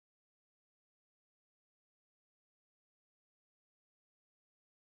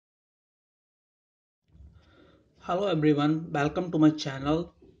Hello everyone, welcome to my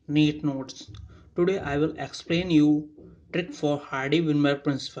channel NEET Notes. Today I will explain you trick for Hardy-Weinberg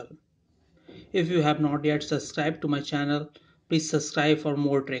principle. If you have not yet subscribed to my channel, please subscribe for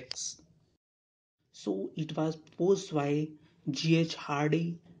more tricks. So it was proposed by G.H.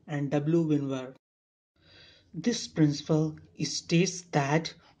 Hardy and W. Weinberg. This principle states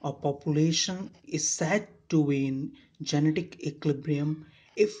that a population is said to be in genetic equilibrium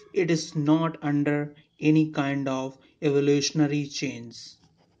if it is not under any kind of evolutionary change.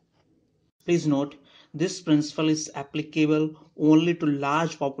 Please note, this principle is applicable only to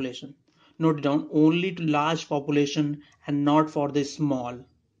large population. Note down, only to large population and not for the small.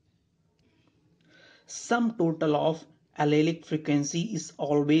 Sum total of allelic frequency is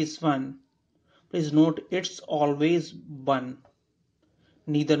always 1. Please note, it's always 1.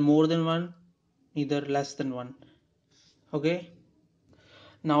 Neither more than 1, neither less than 1. Okay.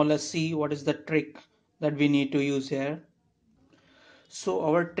 Now let's see what is the trick that we need to use here. So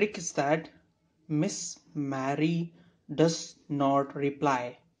our trick is that Miss Mary does not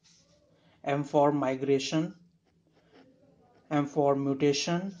reply. M for migration, M for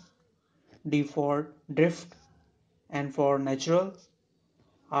mutation, D for drift, N for natural,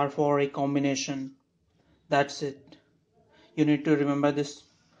 R for recombination. That's it. You need to remember this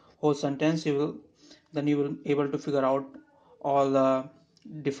whole sentence. Then you will able to figure out all the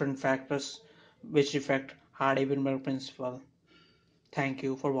different factors which affect Hardy-Weinberg principle. Thank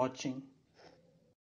you for watching.